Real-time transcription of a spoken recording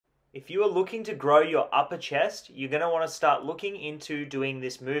If you are looking to grow your upper chest, you're going to want to start looking into doing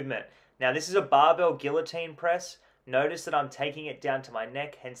this movement. Now, this is a barbell guillotine press. Notice that I'm taking it down to my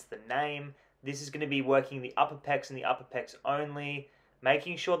neck, hence the name. This is going to be working the upper pecs and the upper pecs only,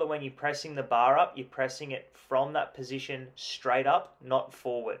 making sure that when you're pressing the bar up, you're pressing it from that position straight up, not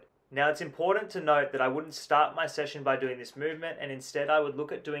forward. Now, it's important to note that I wouldn't start my session by doing this movement, and instead I would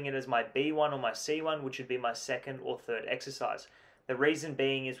look at doing it as my B1 or my C1, which would be my second or third exercise. The reason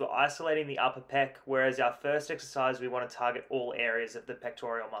being is we're isolating the upper pec, whereas our first exercise we want to target all areas of the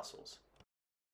pectoral muscles.